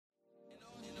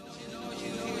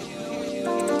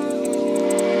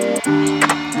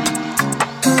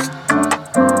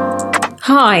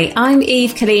Hi, I'm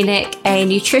Eve Kalinik, a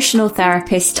nutritional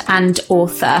therapist and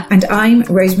author. And I'm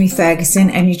Rosemary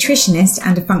Ferguson, a nutritionist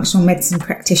and a functional medicine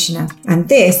practitioner. And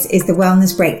this is the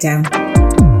Wellness Breakdown.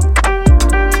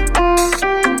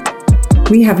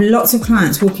 We have lots of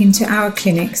clients walk into our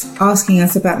clinics asking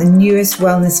us about the newest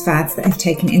wellness fads that have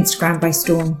taken Instagram by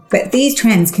storm. But these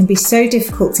trends can be so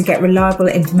difficult to get reliable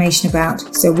information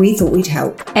about, so we thought we'd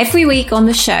help. Every week on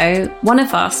the show, one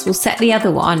of us will set the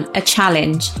other one a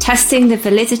challenge, testing the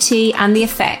validity and the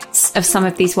effects of some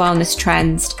of these wellness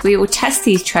trends. We will test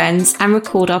these trends and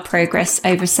record our progress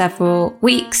over several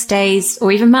weeks, days,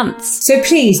 or even months. So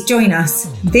please join us.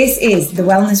 This is the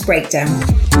Wellness Breakdown.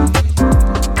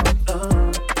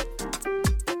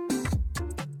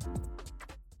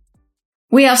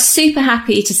 We are super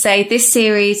happy to say this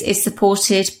series is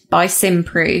supported by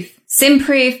Simprove.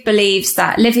 Simprove believes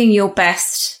that living your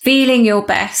best, feeling your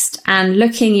best, and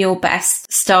looking your best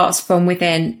starts from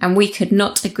within, and we could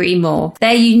not agree more.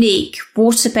 Their unique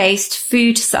water-based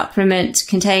food supplement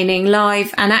containing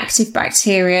live and active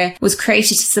bacteria was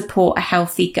created to support a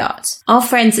healthy gut. Our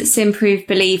friends at Simprove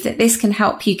believe that this can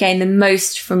help you gain the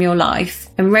most from your life,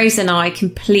 and Rose and I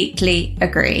completely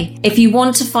agree. If you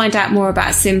want to find out more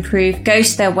about Simprove, go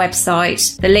to their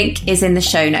website. The link is in the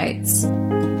show notes.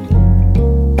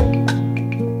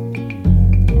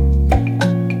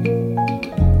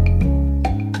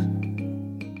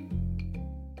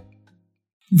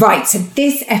 Right, so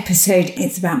this episode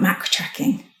is about macro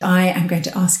tracking. I am going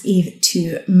to ask Eve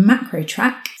to macro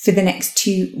track for the next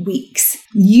 2 weeks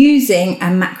using a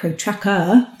macro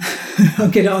tracker.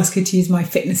 I'm going to ask her to use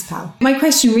MyFitnessPal. My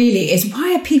question really is,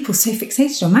 why are people so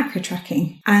fixated on macro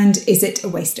tracking? And is it a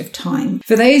waste of time?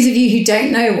 For those of you who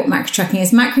don't know what macro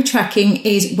tracking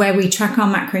is where we track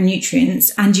our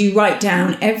macronutrients and you write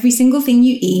down every single thing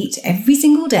you eat every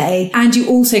single day. And you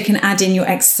also can add in your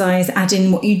exercise, add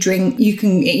in what you drink. You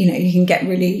can get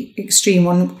really extreme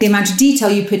on the amount of detail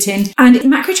you put in. And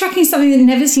macro tracking is something that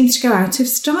never seems to go out of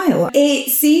style. It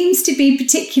seems to be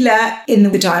particular in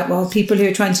the diet world. People who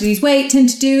are trying to lose weight tend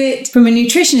to do it. From a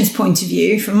nutritionist point of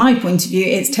view, from my point of view,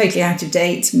 it's totally out of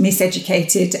date,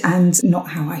 miseducated, and not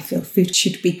how I feel food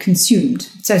should be consumed.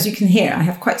 So as you can hear, I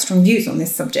have quite strong views on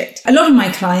this subject. A lot of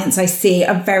my clients I see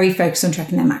are very focused on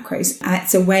tracking their macros.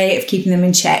 It's a way of keeping them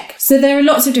in check. So there are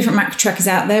lots of different macro trackers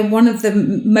out there. One of the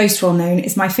most well-known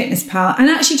is MyFitnessPal. And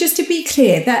actually, just to be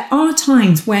clear, there are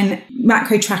times when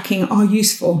macro tracking are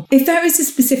useful. If there is a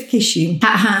specific issue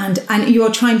at hand and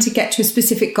you're trying to get to a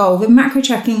specific goal, the macro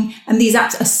tracking and these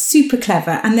apps are super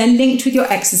clever and they're linked with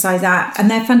your exercise app and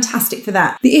they're fantastic for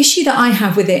that. The issue that I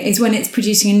have with it is when it's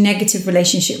producing a negative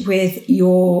relationship with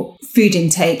your food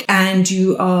intake and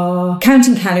you are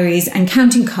counting calories and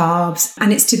counting carbs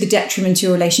and it's to the detriment of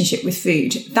your relationship with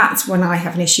food. That's when I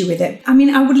have an issue with it. I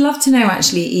mean, I would love to know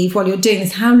actually, Eve, while you're doing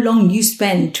this, how long you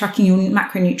spend tracking your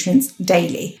macronutrients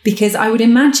daily, because I would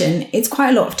imagine it's quite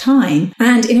a lot of time.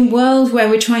 And in a world where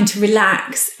we're trying to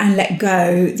relax and let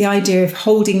go, the idea of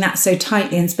holding that so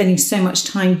tightly and spending so much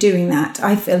time doing that,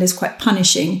 I feel is quite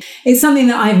punishing. It's something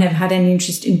that I've never had any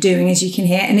interest in doing, as you can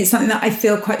hear. And it's something that I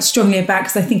feel quite strongly about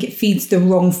because I think it feeds the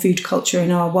wrong food culture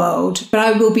in our world. But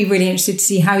I will be really interested to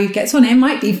see how Eve gets on. It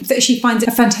might be that she finds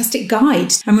a fantastic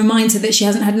guide and reminds her that she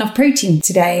hasn't had enough protein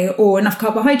today or enough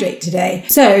carbohydrate today.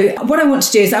 So what I want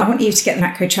to do is I want Eve to get the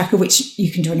macro tracker, which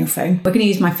you can do on your phone. We're going to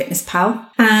use MyFitnessPal.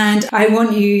 And I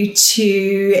want you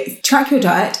to track your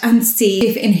diet and see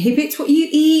if it inhibits what you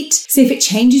eat, see if it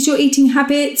changes your eating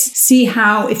habits, see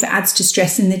how, if it adds to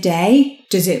stress in the day.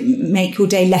 Does it make your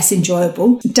day less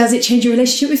enjoyable? Does it change your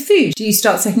relationship with food? Do you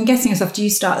start second guessing yourself? Do you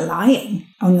start lying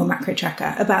on your macro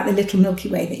tracker about the little Milky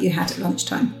Way that you had at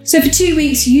lunchtime? So for 2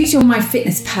 weeks, use your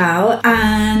MyFitnessPal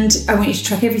and I want you to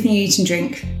track everything you eat and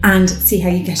drink and see how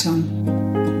you get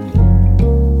on.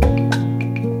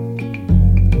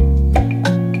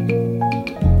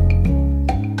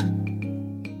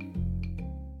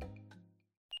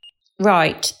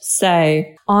 Right, so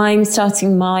I'm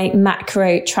starting my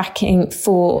macro tracking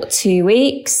for 2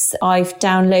 weeks. I've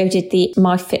downloaded the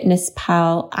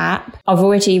MyFitnessPal app. I've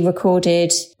already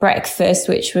recorded breakfast,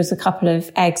 which was a couple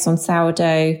of eggs on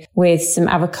sourdough with some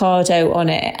avocado on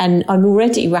it. And I'm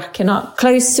already racking up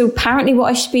close to apparently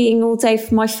what I should be eating all day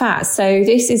for my fat. So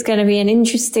this is going to be an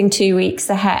interesting 2 weeks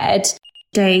ahead.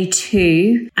 day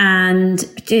 2, and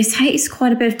it takes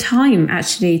quite a bit of time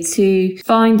actually to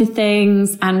find the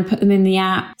things and put them in the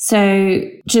app. So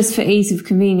just for ease of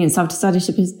convenience, I've decided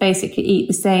to basically eat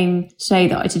the same today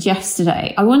that I did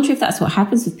yesterday. I wonder if that's what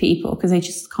happens with people because they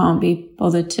just can't be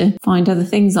bothered to find other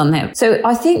things on there. So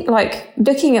I think like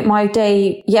looking at my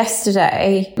day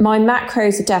yesterday, my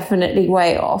macros are definitely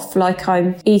way off. Like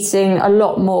I'm eating a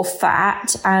lot more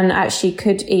fat and actually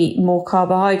could eat more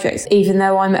carbohydrates, even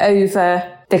though I'm over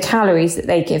the calories that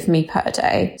they give me per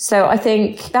day. So I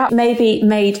think that maybe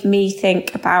made me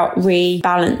think about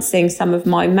rebalancing some of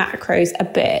my macros a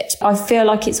bit. I feel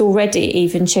like it's already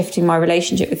even shifting my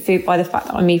relationship with food by the fact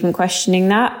that I'm even questioning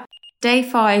that. Day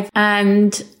 5,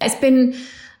 and it's been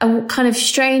a kind of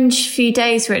strange few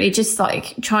days really, just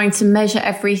like trying to measure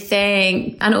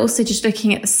everything and also just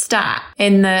looking at the stat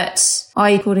in that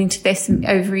according to this, am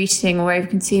overeating or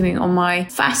over-consuming on my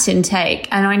fat intake.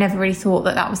 And I never really thought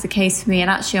that that was the case for me. And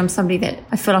actually, I'm somebody that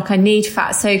I feel like I need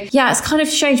fat. So yeah, it's kind of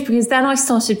strange because then I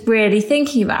started really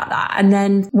thinking about that. And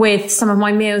then with some of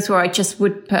my meals where I just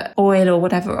would put oil or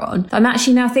whatever on, I'm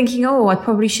actually now thinking, oh, I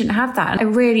probably shouldn't have that. And I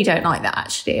really don't like that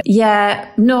actually. Yeah,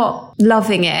 not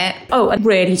loving it. Oh, and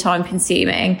really time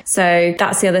consuming. So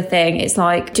that's the other thing. It's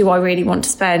like, do I really want to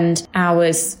spend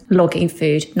hours logging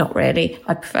food? Not really.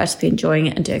 I prefer to be enjoying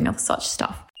it and doing other such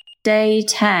stuff. Day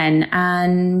 10,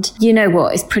 and you know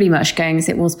what, it's pretty much going as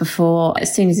it was before.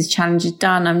 As soon as this challenge is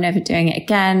done, I'm never doing it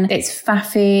again. It's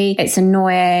faffy, it's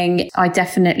annoying. I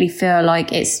definitely feel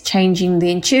like it's changing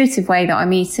the intuitive way that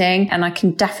I'm eating, and I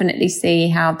can definitely see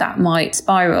how that might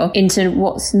spiral into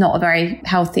what's not a very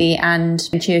healthy and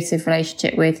intuitive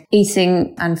relationship with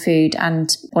eating and food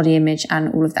and body image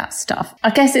and all of that stuff.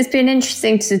 I guess it's been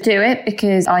interesting to do it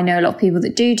because I know a lot of people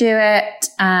that do it,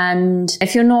 and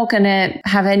if you're not going to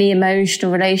have any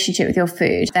emotional relationship with your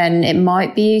food, then it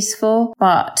might be useful.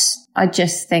 But I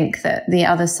just think that the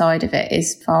other side of it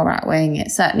is far outweighing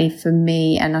it, certainly for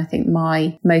me and I think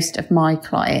most of my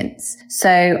clients.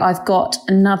 So I've got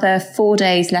another 4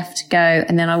 days left to go,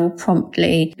 and then I will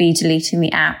promptly be deleting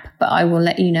the app, but I will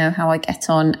let you know how I get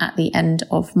on at the end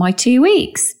of my 2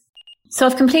 weeks. So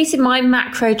I've completed my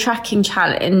macro tracking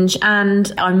challenge,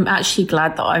 and I'm actually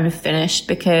glad that I'm finished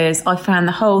because I found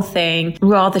the whole thing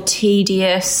rather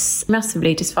tedious,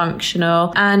 massively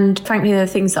dysfunctional, and frankly, there are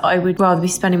things that I would rather be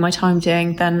spending my time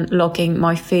doing than logging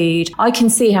my food. I can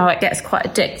see how it gets quite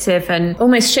addictive and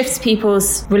almost shifts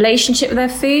people's relationship with their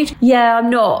food. Yeah, I'm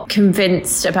not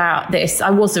convinced about this.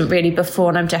 I wasn't really before,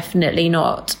 and I'm definitely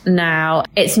not now.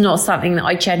 It's not something that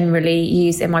I generally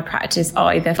use in my practice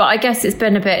either, but I guess it's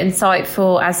been a bit insightful,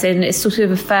 as in it's sort of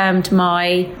affirmed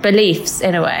my beliefs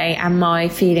in a way and my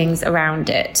feelings around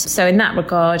it. So in that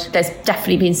regard, there's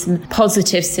definitely been some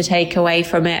positives to take away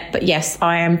from it. But yes,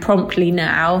 I am promptly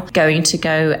now going to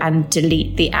go and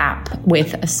delete the app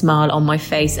with a smile on my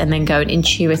face and then go and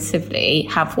intuitively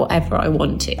have whatever I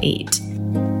want to eat.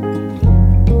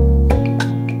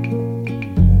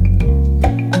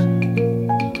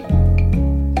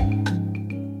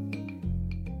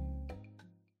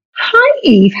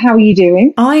 Eve, how are you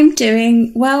doing? I'm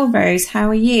doing well, Rose. How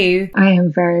are you? I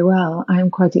am very well.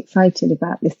 I'm quite excited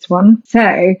about this one.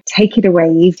 So take it away,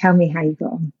 Eve. Tell me how you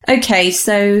got on. Okay,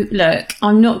 so look,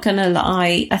 I'm not going to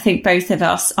lie. I think both of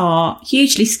us are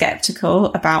hugely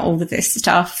skeptical about all of this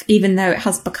stuff, even though it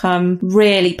has become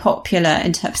really popular,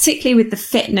 particularly with the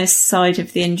fitness side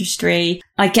of the industry.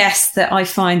 I guess that I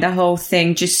find the whole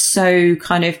thing just so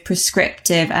kind of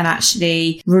prescriptive and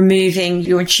actually removing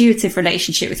your intuitive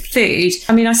relationship with food.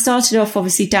 I mean, I started off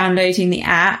obviously downloading the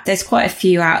app. There's quite a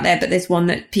few out there, but there's one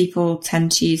that people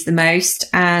tend to use the most.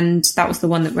 And that was the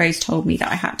one that Rose told me that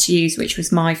I had to use, which was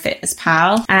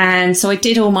MyFitnessPal. And so I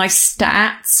did all my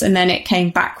stats, and then it came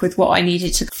back with what I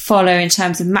needed to follow in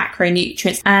terms of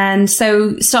macronutrients. And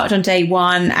so started on day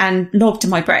 1 and logged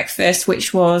my breakfast,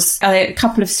 which was a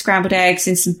couple of scrambled eggs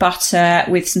in some butter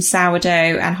with some sourdough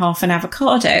and half an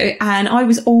avocado. And I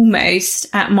was almost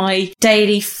at my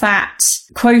daily fat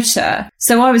quota.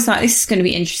 So I was like, this is going to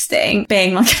be interesting,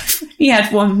 being like, I've only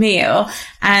had one meal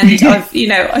and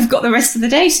I've got the rest of the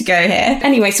day to go here.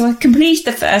 Anyway, so I completed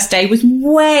the first day, was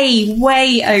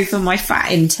way over my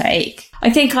fat intake. I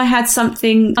think I had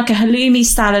something like a halloumi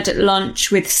salad at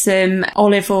lunch with some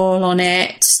olive oil on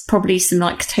it, probably some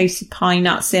like toasted pine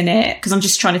nuts in it, because I'm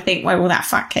just trying to think where all that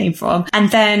fat came from. And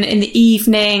then in the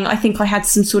evening, I think I had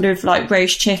some sort of like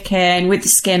roast chicken with the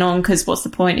skin on, because what's the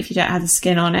point if you don't have the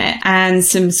skin on it? And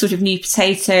some sort of new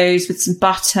potatoes with some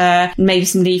butter, maybe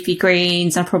some leafy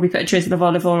greens. I'll probably put a drizzle of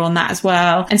olive oil on that as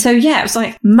well. And so, yeah, it was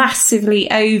like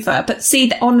massively over. But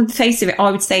see, on the face of it,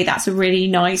 I would say that's a really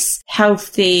nice,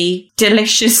 healthy,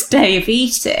 delicious day of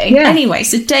eating. Yeah. Anyway,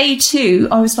 so day 2,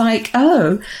 I was like,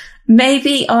 oh,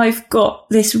 maybe I've got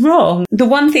this wrong. The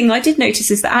one thing I did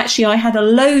notice is that actually I had a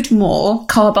load more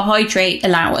carbohydrate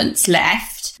allowance left.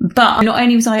 But not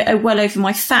only was I well over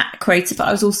my fat quota, but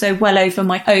I was also well over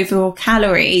my overall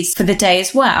calories for the day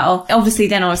as well. Obviously,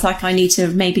 then I was like, I need to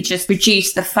maybe just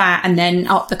reduce the fat and then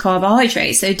up the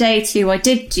carbohydrates. So day 2, I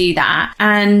did do that.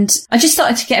 And I just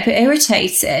started to get a bit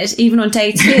irritated, even on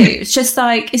day 2. It's just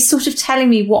like, it's sort of telling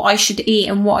me what I should eat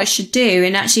and what I should do.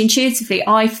 And actually, intuitively,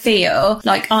 I feel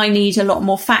like I need a lot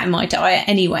more fat in my diet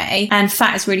anyway. And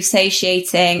fat is really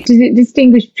satiating. Does it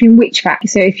distinguish between which fat?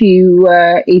 So if you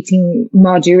were eating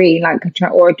margarine, like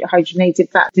or hydrogenated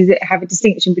fat, does it have a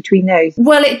distinction between those?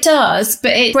 Well, it does,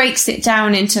 but it breaks it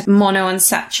down into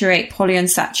monounsaturated,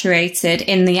 polyunsaturated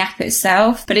in the app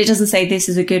itself. But it doesn't say this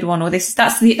is a good one or this.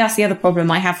 That's the other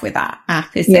problem I have with that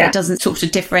app, is that it doesn't sort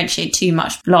of differentiate too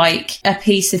much. Like a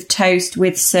piece of toast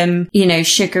with some,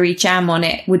 sugary jam on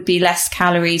it would be less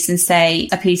calories than, say,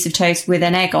 a piece of toast with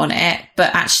an egg on it.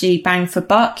 But actually, bang for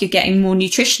buck, you're getting more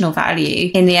nutritional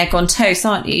value in the egg on toast,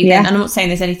 aren't you? Yeah. And I'm not saying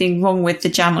there's anything wrong with the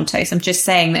jam on toast. I'm just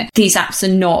saying that these apps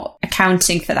are not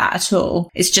accounting for that at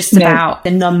all. It's just about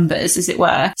the numbers, as it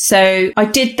were. So I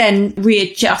did then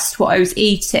readjust what I was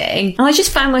eating. And I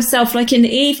just found myself, like, in the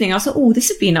evening, I was like, oh, this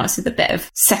would be nice with a bit of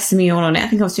sesame oil on it. I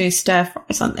think I was doing stir fry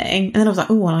or something. And then I was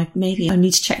like, oh, well, maybe I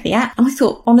need to check the app. And I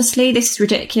thought, honestly, this is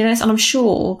ridiculous. And I'm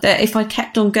sure that if I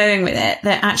kept on going with it,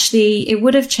 that actually it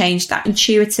would have changed that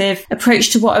intuitive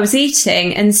approach to what I was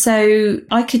eating. And so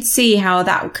I could see how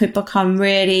that could become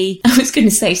really, I was going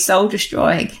to say soul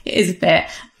destroying. It is a bit.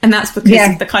 And that's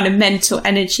because of the kind of mental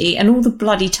energy and all the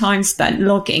bloody time spent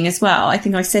logging as well. I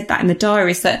think I said that in the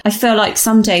diaries, that I feel like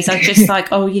some days I'm just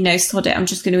like, oh, sod it, I'm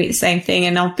just going to eat the same thing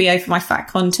and I'll be over my fat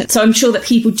content. So I'm sure that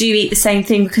people do eat the same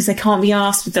thing because they can't be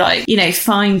asked with, like,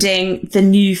 finding the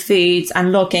new foods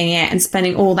and logging it and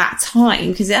spending all that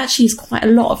time, because it actually is quite a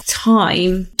lot of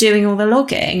time doing all the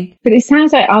logging. But it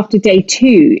sounds like after day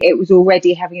 2, it was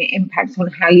already having an impact on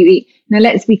how you eat. Now,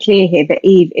 let's be clear here that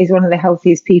Eve is one of the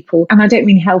healthiest people. And I don't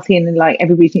mean healthy in the, like,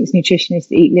 everybody thinks nutritionists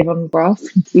live on grass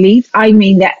leaves. I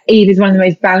mean that Eve is one of the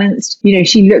most balanced.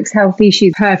 She looks healthy.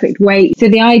 She's perfect weight. So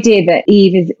the idea that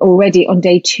Eve is already on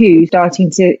day 2 starting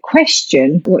to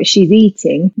question what she's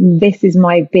eating, this is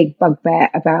my big bugbear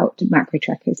about macro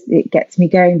trackers. It gets me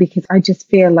going because I just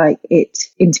feel like it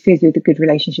interferes with a good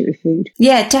relationship with food.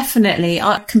 Yeah, definitely.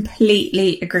 I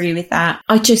completely agree with that.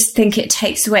 I just think it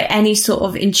takes away any sort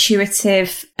of intuitive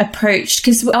approach,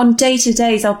 because on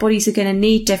day-to-days our bodies are going to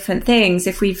need different things.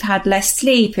 If we've had less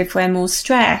sleep, if we're more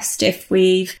stressed, if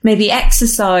we've maybe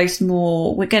exercised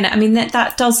more, we're going to,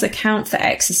 that does account for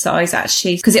exercise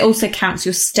actually, because it also counts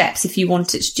your steps if you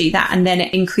wanted to do that, and then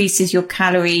it increases your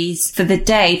calories for the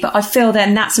day. But I feel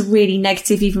then that's a really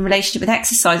negative even relationship with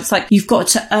exercise. It's like you've got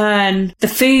to earn the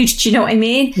food, do you know what I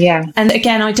mean? Yeah. And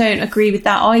again, I don't agree with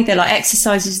that either. Like,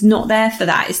 exercise is not there for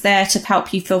that. It's there to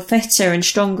help you feel fitter and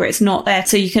stronger. It's not there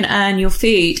so you can earn your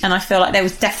food. And I feel like there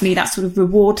was definitely that sort of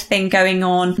reward thing going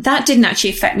on. That didn't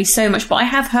actually affect me so much, but I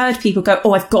have heard people go,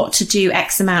 oh, I've got to do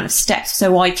X amount of steps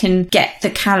so I can get the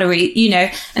calorie,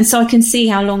 and so I can see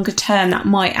how longer term that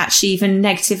might actually even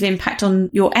negative impact on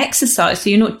your exercise. So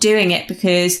you're not doing it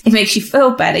because it makes you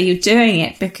feel better. You're doing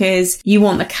it because you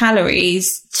want the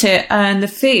calories to earn the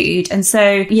food. And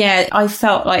so, yeah, I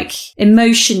felt like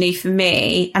emotionally for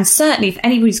me, and certainly if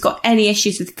anybody's got any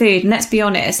issues with food, and let's be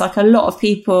honest, like a lot of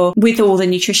people with all the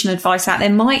nutritional advice out there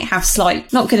might have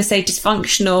slight, not going to say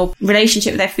dysfunctional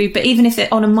relationship with their food, but even if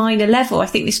it on a minor level, I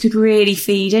think this could really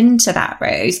feed into that,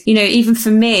 Rose. Even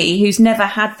for me, who's never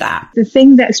had that. The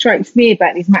thing that strikes me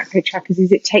about these macro trackers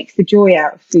is it takes the joy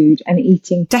out of food and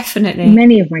eating. Definitely.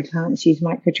 Many of my clients use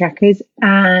macro trackers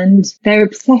and they're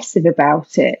obsessive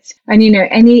about it. And,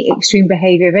 any extreme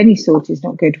behavior of any sort is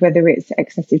not good, whether it's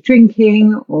excessive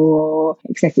drinking or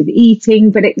excessive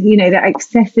eating, but that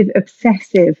excessive,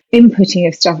 obsessive inputting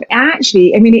of stuff.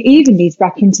 Actually, it even leads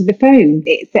back into the phone.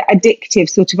 It's the addictive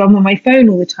sort of, I'm on my phone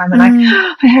all the time and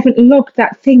I haven't logged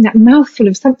that thing, that mouthful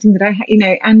of something that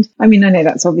and I know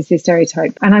that's obviously a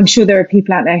stereotype. And I'm sure there are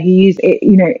people out there who use it,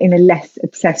 in a less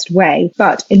obsessed way.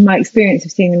 But in my experience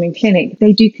of seeing them in clinic,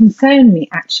 they do concern me,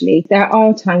 actually. There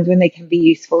are times when they can be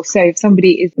useful. So if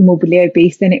somebody is morbidly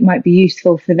obese, then it might be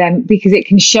useful for them because it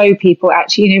can show people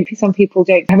actually, some people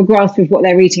don't have a grasp of what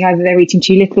they're eating. Either they're eating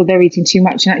too little, they're eating too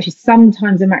much. And actually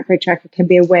sometimes a macro tracker can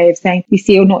be a way of saying, you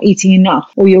see, you're not eating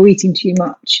enough or you're eating too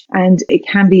much. And it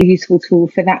can be a useful tool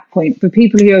for that point. For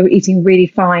people who are eating really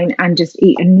fine and just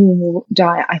eat a normal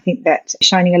diet, I think that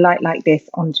shining a light like this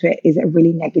onto it is a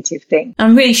really negative thing.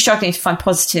 I'm really struggling to find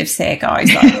positives here, guys.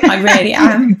 I really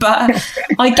am. But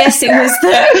I guess it was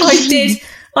that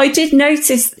I did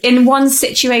notice in one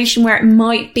situation where it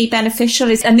might be beneficial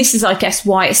and this is, I guess,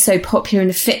 why it's so popular in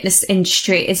the fitness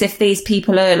industry, is if these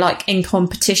people are like in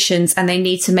competitions and they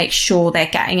need to make sure they're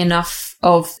getting enough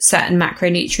of certain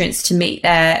macronutrients to meet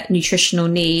their nutritional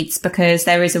needs, because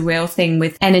there is a real thing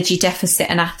with energy deficit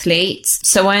in athletes.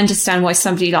 So I understand why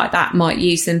somebody like that might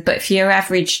use them. But if you're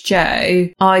average Joe,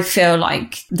 I feel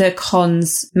like the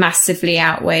cons massively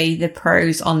outweigh the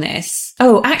pros on this.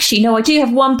 Oh, actually, no, I do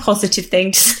have one positive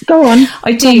thing. Go on.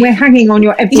 I do. We're hanging on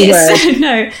your every word.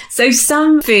 No. So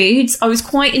some foods I was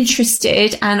quite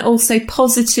interested and also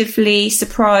positively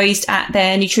surprised at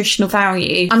their nutritional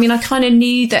value. I mean, I kind of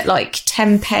knew that like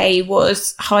tempeh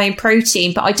was high in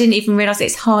protein, but I didn't even realise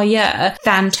it's higher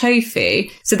than tofu.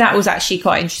 So that was actually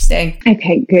quite interesting.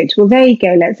 Okay, good. Well, there you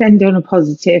go. Let's end on a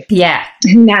positive. Yeah.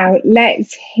 Now,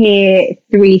 let's hear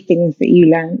 3 things that you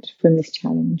learned from this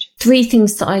challenge. 3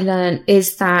 things that I learned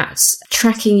is that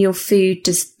tracking your food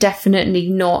does definitely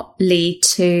not lead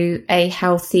to a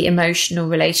healthy emotional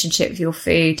relationship with your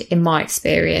food, in my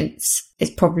experience. Is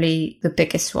probably the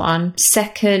biggest one.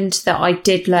 Second, that I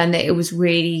did learn that it was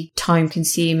really time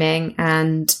consuming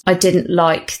and I didn't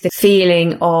like the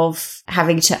feeling of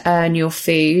having to earn your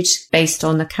food based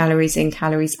on the calories in,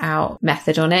 calories out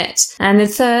method on it. And the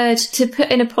third, to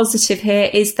put in a positive here,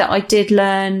 is that I did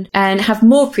learn and have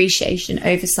more appreciation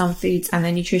over some foods and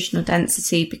their nutritional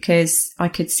density, because I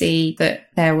could see that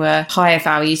there were higher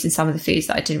values in some of the foods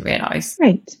that I didn't realise.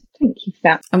 Great. Thank you for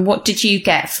that. And what did you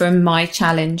get from my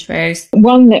challenge, Rose?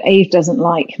 1, that Eve doesn't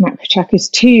like macro trackers.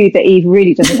 2, that Eve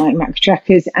really doesn't like macro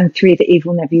trackers. And 3, that Eve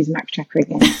will never use a macro tracker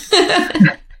again.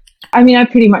 I mean, I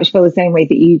pretty much feel the same way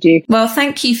that you do. Well,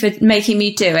 thank you for making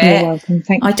me do it. You're welcome.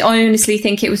 Thank you. I honestly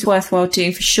think it was worthwhile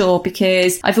doing for sure,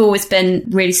 because I've always been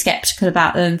really sceptical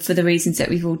about them for the reasons that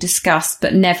we've all discussed,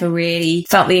 but never really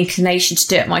felt the inclination to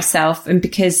do it myself. And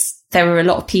because there were a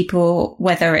lot of people,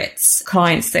 whether it's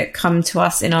clients that come to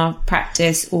us in our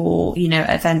practice or,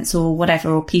 events or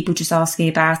whatever, or people just asking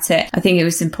about it, I think it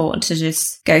was important to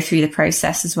just go through the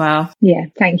process as well. Yeah,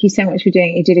 thank you so much for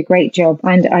doing it. You did a great job.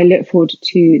 And I look forward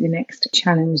to the next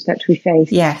challenge that we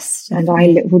face. Yes. And I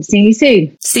look forward to seeing you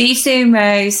soon. See you soon,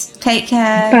 Rose. Take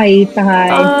care. Bye.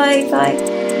 Bye. Bye.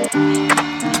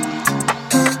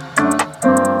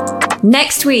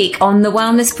 Next week on The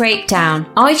Wellness Breakdown,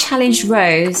 I challenged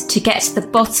Rose to get to the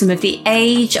bottom of the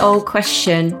age-old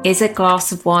question, is a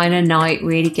glass of wine a night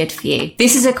really good for you?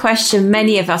 This is a question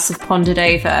many of us have pondered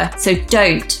over, so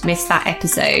don't miss that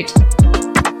episode.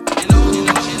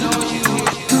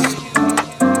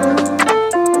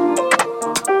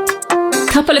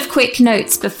 Couple of quick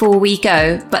notes before we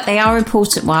go, but they are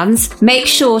important ones. Make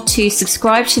sure to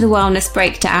subscribe to The Wellness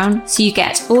Breakdown so you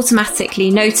get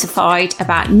automatically notified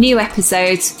about new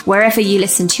episodes wherever you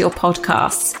listen to your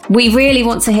podcasts. We really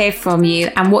want to hear from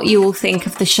you and what you all think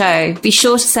of the show. Be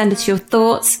sure to send us your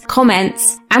thoughts,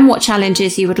 comments, and what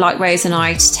challenges you would like Rose and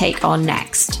I to take on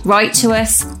next. Write to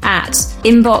us at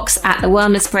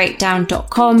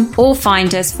inbox@thewellnessbreakdown.com or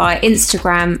find us via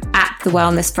Instagram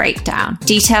 @thewellnessbreakdown.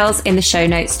 Details in the show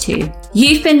notes too.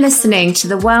 You've been listening to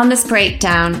The Wellness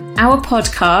Breakdown, our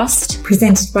podcast,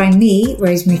 presented by me,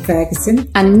 Rosemary Ferguson,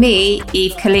 and me,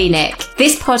 Eve Kalinik.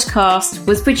 This podcast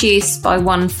was produced by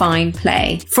One Fine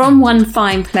Play. From One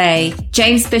Fine Play,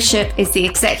 James Bishop is the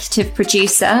executive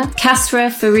producer, Kasra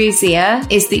Faruzia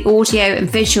is the audio and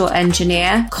visual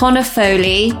engineer, Connor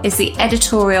Foley is the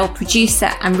editorial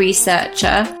producer and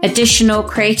researcher, additional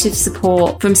creative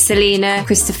support from Selena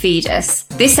Christofidis.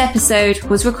 This episode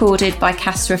was recorded by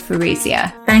Kasra Faruzia.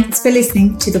 Thanks for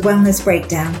listening to The Wellness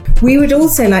Breakdown. We would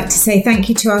also like to say thank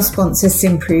you to our sponsor,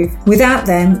 Simprove. Without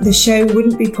them, the show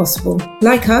wouldn't be possible.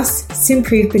 Like us,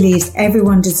 Simprove believes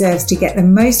everyone deserves to get the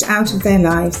most out of their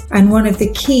lives, and one of the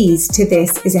keys to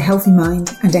this is a healthy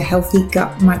mind and a healthy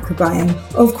gut microbiome.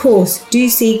 Of course, do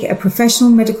seek a professional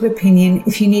medical opinion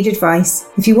if you need advice.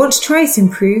 If you want to try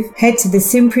Simprove, head to the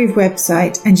Simprove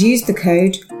website and use the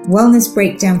code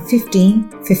WellnessBreakdown15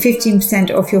 for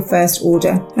 15% off your first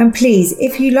order. And please,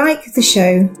 if you like the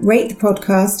show, rate the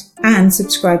podcast and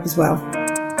subscribe as well.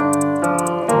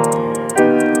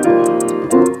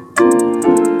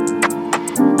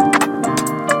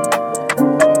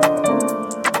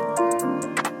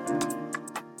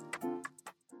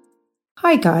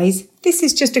 Hi guys, this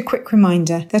is just a quick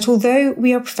reminder that although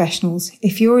we are professionals,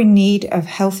 if you're in need of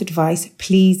health advice,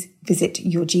 please visit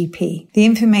your GP. The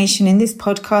information in this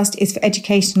podcast is for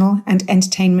educational and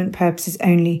entertainment purposes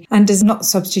only and does not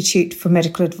substitute for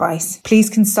medical advice. Please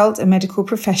consult a medical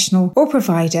professional or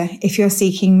provider if you're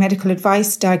seeking medical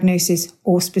advice, diagnosis,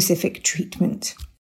 or specific treatment.